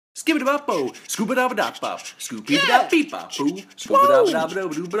skip-a-da-bop-bo, scoop-a-da-ba-da-bop, scoop-a-da-beep-bop-boo,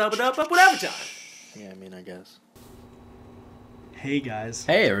 scoop-a-da-ba-da-ba-da-ba-da-ba, whatever time. Yeah, I mean, I guess. Hey guys.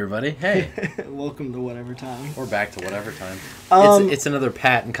 Hey everybody. Hey. Welcome to Whatever Time. We're back to Whatever Time. It's another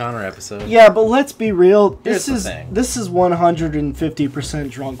Pat and Connor episode. Yeah, but let's be real. Here's This is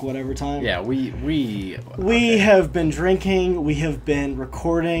 150% drunk Whatever Time. Yeah, we have been drinking. We have been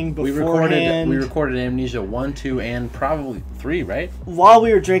recording beforehand. We recorded Amnesia 1, 2, and probably 3, right? While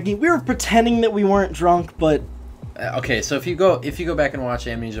we were drinking, we were pretending that we weren't drunk, but okay, so if you go back and watch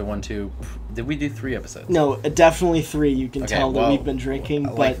Amnesia 1, 2, did we do 3 episodes? no, definitely 3. You can tell that well, we've been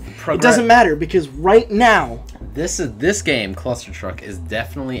drinking, like, but it doesn't matter because right now this game, Clustertruck, is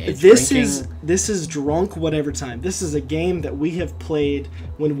definitely a this is drunk Whatever Time. This is a game that we have played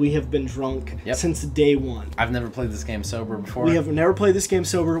when we have been drunk since day one. I've never played this game sober before. We have never played this game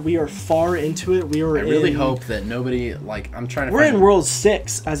sober. We are far into it. I really hope that nobody We're in World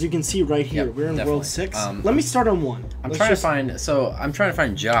 6, as you can see right here. Yep, we're in definitely. World 6. Let me start on 1. I'm trying to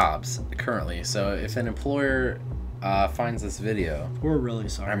find jobs currently. So if an employer finds this video, we're really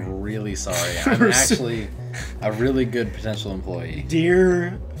sorry. I'm really sorry. I'm actually a really good potential employee.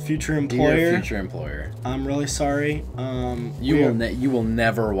 Dear future employer. I'm really sorry. You will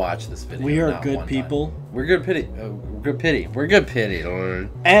never watch this video. We are good people. Time. We're good pity. We're good pity, Lord.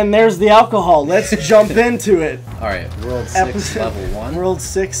 And there's the alcohol. Let's jump into it. All right, World 6, Level 1. World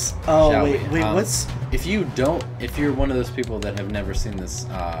 6. Oh, Shall wait, we? what's... If you're one of those people that have never seen this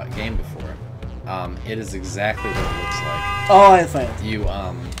game before, it is exactly what it looks like. Oh, I failed.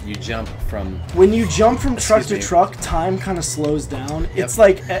 You jump from... When you jump from truck to truck, time kind of slows down. Yep. It's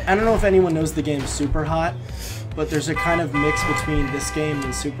like, I don't know if anyone knows the game Super Hot, but there's a kind of mix between this game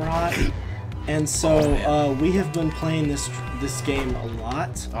and Super Hot. And so we have been playing this game a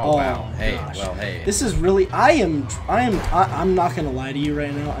lot. Oh wow! Hey, gosh. Well, hey. This is really. I'm not gonna lie to you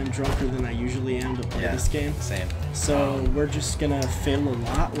right now. I'm drunker than I usually am to play this game. Same. So we're just gonna fail a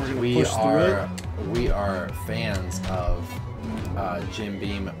lot. We're gonna push through it. We are fans of Jim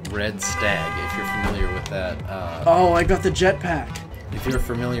Beam Red Stag. If you're familiar with that. Oh, I got the jetpack. If you're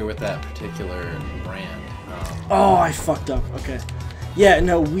familiar with that particular brand. Oh, I fucked up. Okay. Yeah,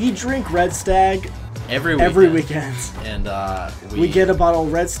 no, we drink Red Stag every weekend. And we get a bottle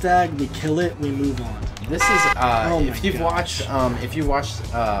of Red Stag, we kill it, we move on. This is if you've watched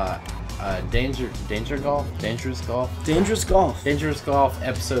Dangerous Golf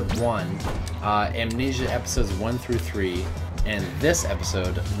episode 1, Amnesia episodes 1 through 3, and this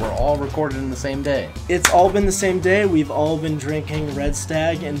episode were all recorded in the same day. It's all been the same day. We've all been drinking Red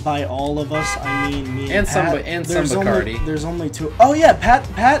Stag, and by all of us, I mean me and Pat. Some Bacardi. There's only 2. Oh yeah,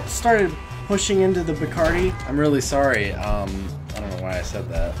 Pat started pushing into the Bacardi. I'm really sorry. I don't know why I said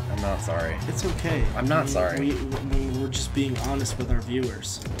that. I'm not sorry. It's okay. I'm not sorry. We're just being honest with our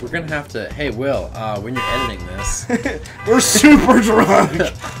viewers. We're gonna have to. Hey, Will, when you're editing this, we're super drunk.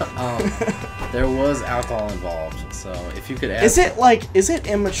 There was alcohol involved, so if you could add. Is it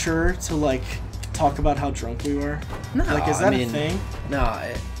immature to talk about how drunk we were? No. Is that a thing? No,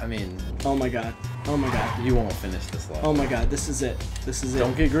 I mean. Oh my god. You won't finish this live. Oh my god, this is it.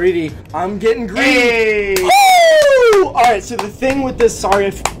 Don't get greedy. I'm getting greedy. Hey! Alright, so the thing with this, sorry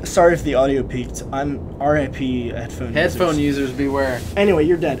if the audio peaked. I'm RIP headphone users beware. Anyway,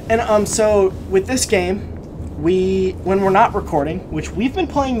 you're dead. And so with this game, when we're not recording, which we've been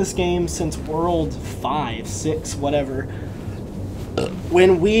playing this game since World 5, 6, whatever.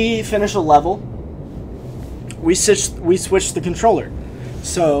 When we finish a level, we switch the controller.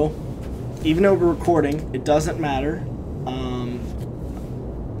 So even though we're recording, it doesn't matter.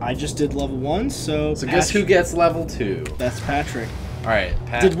 I just did level 1, so guess who gets level 2? That's Patrick. All right,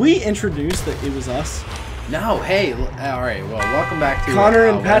 Pat. Did we introduce that it was us? No. Hey. All right. Well, welcome back to Connor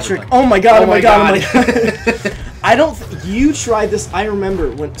and Patrick. Oh my god. I don't. You tried this. I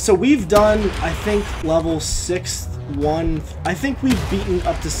remember when. So we've done. I think level 6-1. I think we've beaten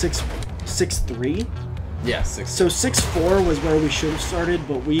up to 6-3. Yeah, 6. So 6-4 was where we should have started,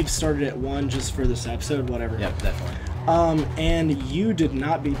 but we've started at 1 just for this episode. Whatever. Yep, definitely. And you did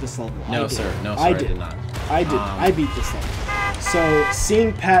not beat this level. No, sir. No, sir. I did not. I did. I beat this level. So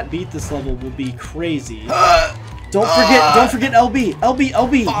seeing Pat beat this level will be crazy. Don't forget LB.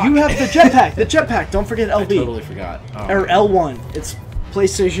 LB. You have the jetpack. The jetpack. Don't forget LB. I totally forgot. Or L1. It's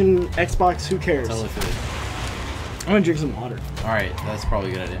PlayStation, Xbox. Who cares? Totally forgot. I'm gonna drink some water. All right, that's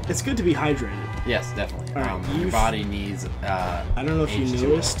probably a good idea. It's good to be hydrated. Yes, definitely. All right, your body needs. I don't know if you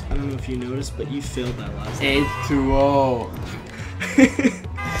noticed. I don't know if you noticed, but you failed that last time. H2O.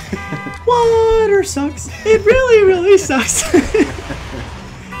 Water sucks. It really, really sucks.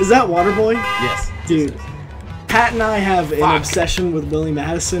 Is that Waterboy? Yes. Dude. Pat and I have an obsession with Billy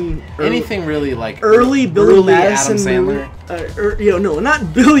Madison. Anything really like early Billy Madison Adam Sandler. No,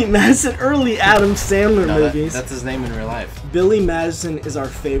 not Billy Madison. Early Adam Sandler movies. That's his name in real life. Billy Madison is our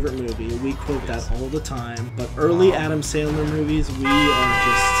favorite movie. We quote that all the time. But early Adam Sandler movies, we are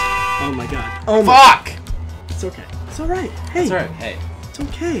just. Oh my god. Oh my. Fuck. It's okay. It's all right. Hey. It's all right. Hey. It's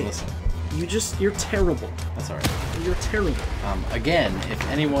okay. Listen. You're terrible. That's all right. You're terrible. Again, if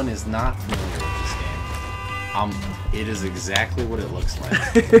anyone is not familiar with this game, it is exactly what it looks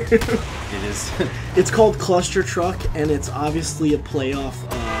like. It is. It's called Clustertruck, and it's obviously a play off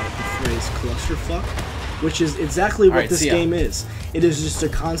the phrase clusterfuck, which is exactly what this game is. It is just a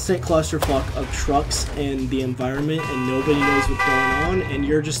constant clusterfuck of trucks and the environment, and nobody knows what's going on, and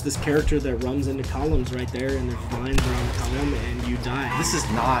you're just this character that runs into columns right there, and there's lines around the column, and you die. This is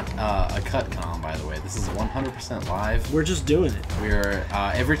not a cut column, by the way. This is 100% live. We're just doing it. We're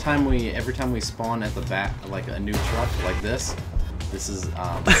every time we spawn at the back like a new truck like this. This is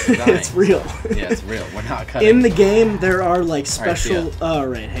it's real. Yeah, it's real. We're not cutting. In the game, there are like special.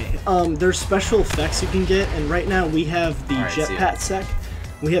 Hey. There's special effects you can get, and right now we have the jetpack sec.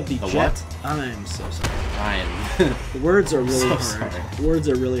 We have the jet. What? I'm so sorry. Ryan. Words are really so hard. Sorry. Words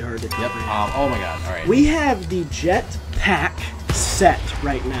are really hard to comprehend. Yep. Oh my god. All right. We have the jetpack set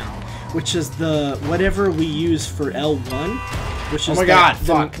right now, which is the whatever we use for L1, which is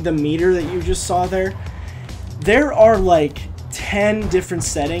the meter that you just saw there. There are like 10 different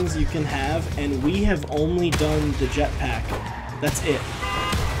settings you can have, and we have only done the jetpack. That's it.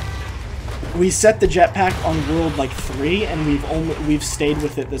 We set the jetpack on world like 3, and we've stayed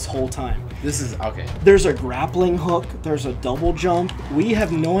with it this whole time. This is okay. There's a grappling hook. There's a double jump. We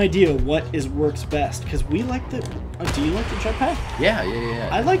have no idea what works best because we like the. Do you like the jetpack? Yeah.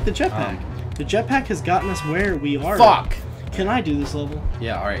 I like the jetpack. The jetpack has gotten us where we are. Fuck. Can I do this level?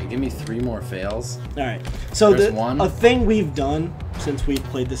 Yeah, alright, give me 3 more fails. Alright, so one. A thing we've done since we've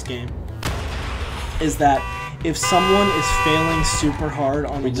played this game is that if someone is failing super hard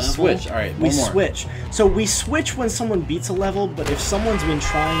on a level, we just switch. Alright, we switch. So we switch when someone beats a level, but if someone's been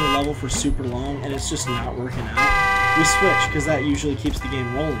trying a level for super long and it's just not working out, we switch because that usually keeps the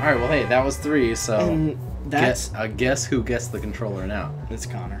game rolling. Alright, well hey, that was 3, so and that's guess who gets the controller now? It's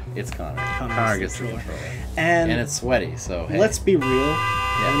Connor. It's Connor. Connor gets the controller. And it's sweaty, so hey. Let's be real.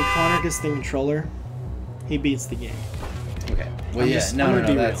 Yeah. When Connor gets the controller, he beats the game. Okay. Well, no,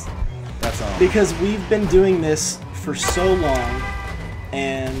 that's because we've been doing this for so long,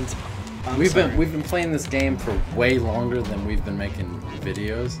 and we've been playing this game for way longer than we've been making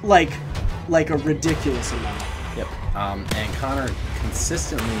videos. Like a ridiculous amount. Yep. And Connor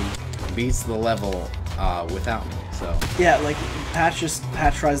consistently beats the level without me. So yeah, like Pat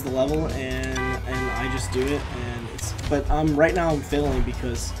tries the level and I just do it, and but right now I'm failing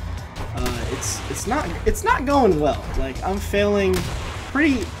because it's not going well. Like I'm failing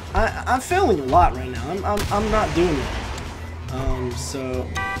I'm failing a lot right now. I'm not doing it. So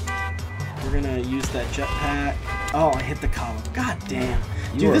we're gonna use that jetpack. Oh, I hit the column. God damn.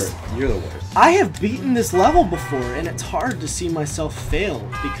 Dude, you're the worst. I have beaten this level before, and it's hard to see myself fail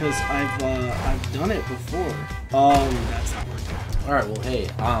because I've done it before. That's not working. All right, well, hey,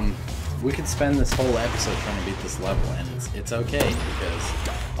 we could spend this whole episode trying to beat this level, and it's okay because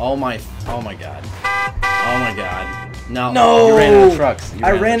oh my god, no, you ran out of trucks.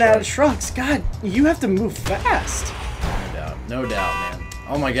 I ran out of trucks. God, you have to move fast. No doubt, man.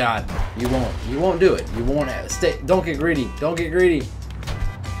 Oh my god, you won't do it. You won't stay. Don't get greedy. Don't get greedy.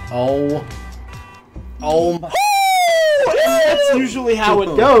 Oh my. That's usually how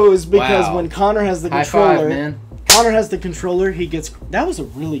it goes because when Connor has the controller, high five, man. Connor has the controller, he gets. That was a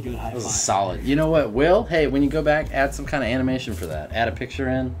really good high five. That was solid. You know what, Will? Hey, when you go back, add some kind of animation for that. Add a picture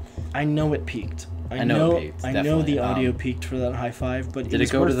in. I know it peaked. I know it peaked. I know the audio peaked for that high five, but did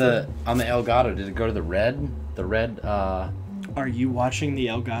it go to on the Elgato? Did it go to the red? The red. Are you watching the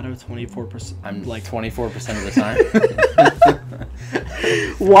Elgato 24%? I'm like 24% of the time.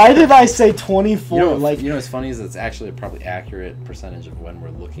 Why did I say 24? You know what's funny is it's actually a probably accurate percentage of when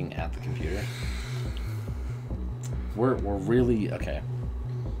we're looking at the computer. We're really okay.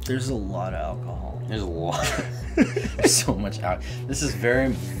 There's a lot of alcohol. There's a lot. There's so much alcohol. This is very,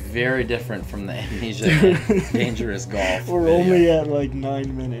 very different from the Amnesia Dangerous Golf. We're video. only at like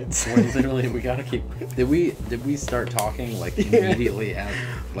 9 minutes. We're literally, we gotta keep. Did we start talking like immediately as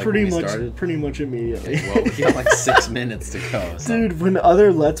like pretty when we much started? Pretty much immediately. Okay, well, we got like 6 minutes to go. So. Dude, when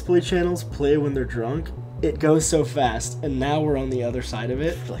other Let's Play channels play when they're drunk, it goes so fast, and now we're on the other side of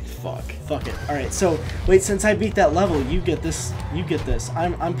it. Like fuck it. All right, so wait, since I beat that level, you get this.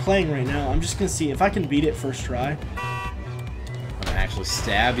 I'm playing right now. I'm just gonna see if I can beat it first try. I'm gonna actually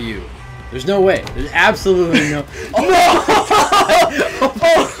stab you. There's no way. There's absolutely no. Oh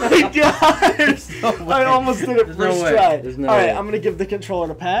my god! I almost did it first try. There's no Alright, way. I'm gonna give the controller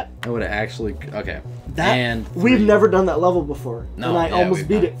to Pat. I would have actually. Okay. That and we've three. never done that level before. No, and I yeah, almost we've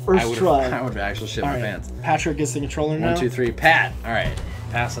beat not. it first try. I would have actually shit my Alright, pants. Patrick gets the controller now. 1, 2, 3, Pat. All right,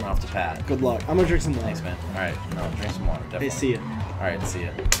 passing off to Pat. Good luck. I'm gonna drink some water. Thanks, man. All right, no, drink some water. Definitely. Hey, see ya. All right, see ya.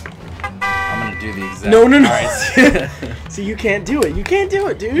 I'm gonna do the exact. No. All right, see ya. See, you can't do it. You can't do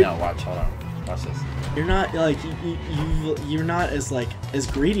it, dude. No, watch. Hold on. Watch this. You're not like you're not as as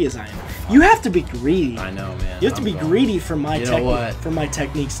greedy as I am. You have to be greedy. I know, man. You have to be greedy for my You know what? for my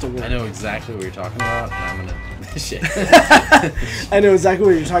techniques to work. I know exactly what you're talking about, and I'm gonna shit. I know exactly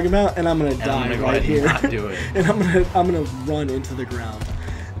what you're talking about, and I'm gonna die I'm gonna go right ahead here. and not do it. And I'm gonna run into the ground.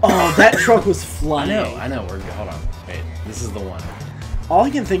 Oh, that truck was flying. I know. Hold on. Wait, this is the one. All I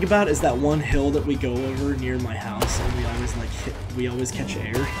can think about is that one hill that we go over near my house, and we always catch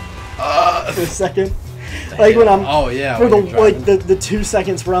air for a second. Like when I'm for the 2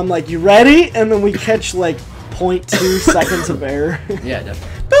 seconds where I'm like, you ready? And then we catch like 0.2 seconds of air. Yeah,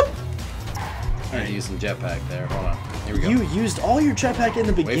 definitely. Boop. I had to use some jetpack there. Hold on. Here we go. You used all your jetpack in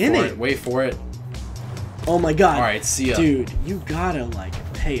the beginning. Wait for it. Oh my god. All right, see ya. Dude, you gotta like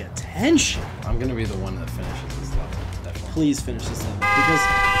pay attention. I'm gonna be the one that finishes this level. Definitely. Please finish this level because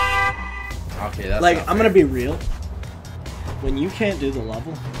Okay, that's like not I'm fair. gonna be real. When you can't do the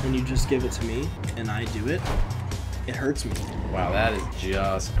level and you just give it to me and I do it, it hurts me. Wow, that is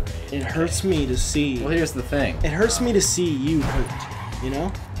just great. It hurts me to see. Well, here's the thing. It hurts me to see you hurt. You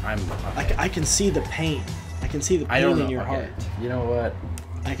know? Okay. I can see the pain. I can see the pain in your heart. You know what?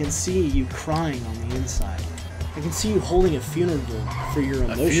 I can see you crying on the inside. I can see you holding a funeral for your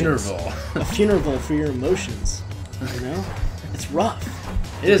emotions. A funeral for your emotions. You know? It's rough.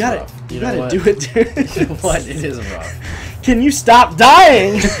 It is rough. You gotta do it, dude. You know what? It is rough. Can you stop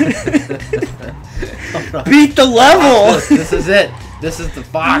dying? Beat the level. This is it. This is the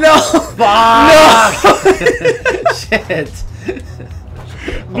box. No. No. Shit.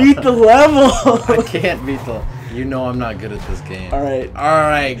 Beat the level. I can't beat the. You know I'm not good at this game. All right. All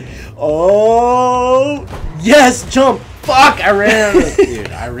right. Oh yes, jump. Fuck! I ran out of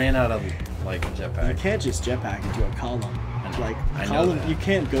dude. I ran out of like jetpack. You can't just jetpack into a column. Like I know column, that. you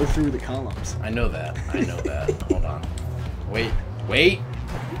can't go through the columns. I know that. Hold on. Wait.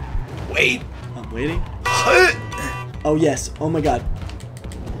 I'm waiting. Oh yes. Oh my god.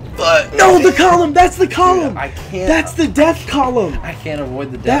 But No, the column. That's the column. I can't. That's the death column. I can't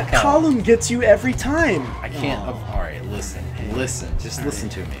avoid the death That column gets you every time. I can't. Oh. All right, listen. Just listen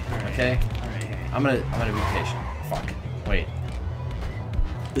to me, okay? Alright. I'm gonna be patient. Fuck. Wait.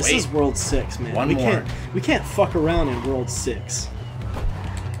 This Wait. is World 6, man. One we more. can't fuck around in World 6.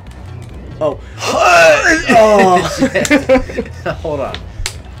 Oh. Oh. Hold on.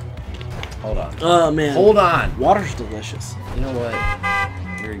 Oh man. Hold on. Water's delicious. You know what?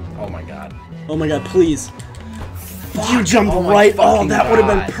 Oh my god. Oh my god, please. Fuck. You jumped Oh my right. Oh, fucking that would have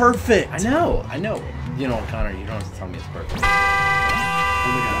been God. perfect. I know. You know, Connor, you don't have to tell me it's perfect. Oh my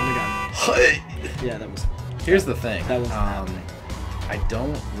god. Yeah, that was. Here's the thing. That wasn't happening. I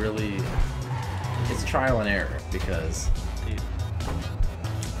don't really. It's trial and error because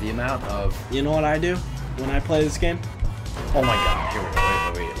the amount of. You know what I do when I play this game? Oh my god! Here we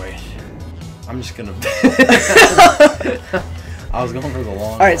go. Wait. I'm just gonna. I was going for the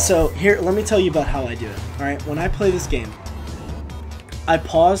long. All right, so here, let me tell you about how I do it. All right, when I play this game, I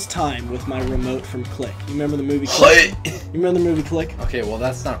pause time with my remote from Click. You remember the movie Click? You remember the movie Click? Okay, well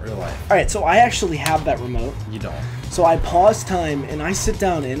that's not real life. All right, so I actually have that remote. You don't. So I pause time and I sit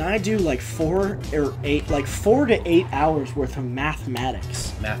down and I do like 4 to 8 hours worth of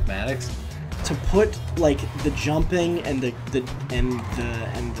mathematics Mathematics. to put like the jumping and the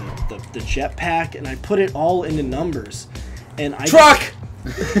jetpack, and I put it all into numbers. And I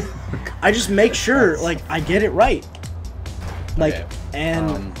just make sure like I get it right. Like Okay.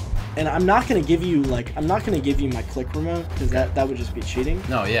 and I'm not gonna give you my Click remote because that would just be cheating.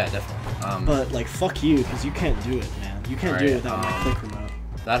 No, yeah, definitely. But like fuck you, because you can't do it, man. You can't do it without my Click remote.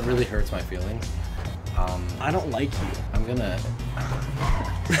 That really hurts my feelings. I don't like you. I'm gonna.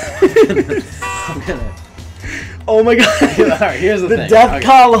 Oh my god. Alright, here's the thing. death Okay.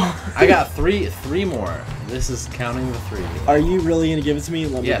 column. I got three more. This is counting the 3. Are you really gonna give it to me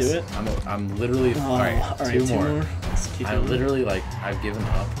and let Yes, me do it? I'm literally. Oh, Alright, two more. Let's keep I'm going. literally like I've given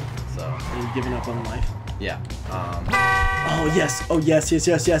up. So Are you giving up on life? yeah. Oh yes. Oh yes.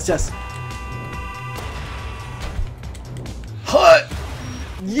 Hut.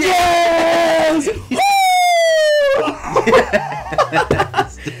 Yes!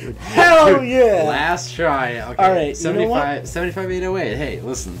 Hell yeah! Last try. Okay. All right, you know what? 75 808. Hey,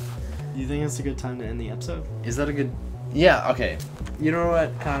 listen. You think it's a good time to end the episode? Is that a good... Yeah, okay. You know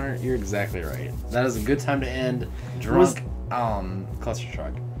what, Connor? You're exactly right. That is a good time to end Drunk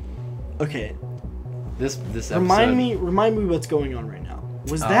Clustertruck. Okay. This episode... Remind me what's going on right now.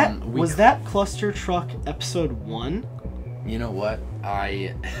 Was that Clustertruck episode 1? You know what?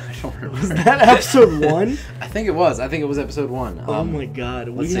 I don't remember. Was that episode 1? I think it was. I think it was episode 1. Oh my god.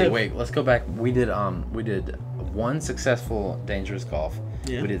 Wait, let's go back. We did 1 successful Dangerous Golf.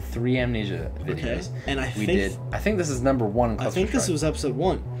 Yeah. We did 3 Amnesia videos. Okay. And I think this is number 1 Clustertruck. I think this was episode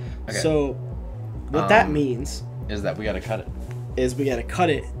 1. Okay. So what that means is that we gotta cut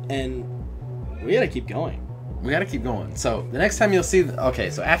it. And we gotta keep going. We gotta keep going. So the next time you'll see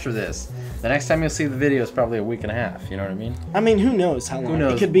so after this, the next time you'll see the video is probably a week and a half, you know what I mean? I mean, who knows how long? Who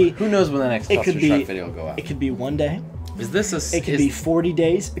knows? Who knows when the next Clustertruck video will go out? It could be 1 day. It could be 40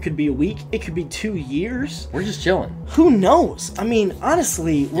 days. It could be a week. It could be 2 years. We're just chilling. Who knows? I mean,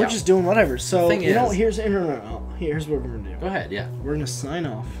 honestly, we're just doing whatever. So, here's what we're going to do. Go ahead, yeah. We're going to sign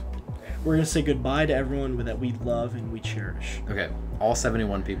off. We're going to say goodbye to everyone that we love and we cherish. Okay. All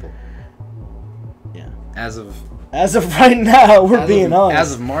 71 people. Yeah. As of right now, we're being honest.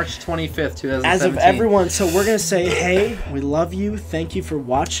 As of March 25th, 2017. As of everyone. So we're going to say, hey, we love you. Thank you for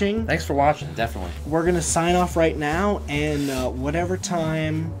watching. Thanks for watching, definitely. We're going to sign off right now. And whatever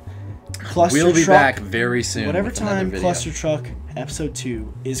time Clustertruck... We'll be back very soon. Whatever time Clustertruck episode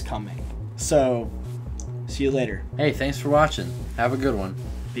 2 is coming. So, see you later. Hey, thanks for watching. Have a good one.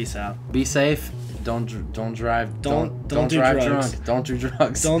 Peace out. Be safe. Don't drive. Don't drive drunk. Don't do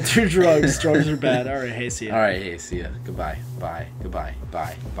drugs. Don't do drugs. Drugs are bad. All right. Hey, see ya. All right. Hey, see ya. Goodbye. Bye. Goodbye.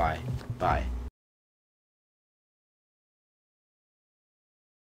 Bye. Bye. Bye.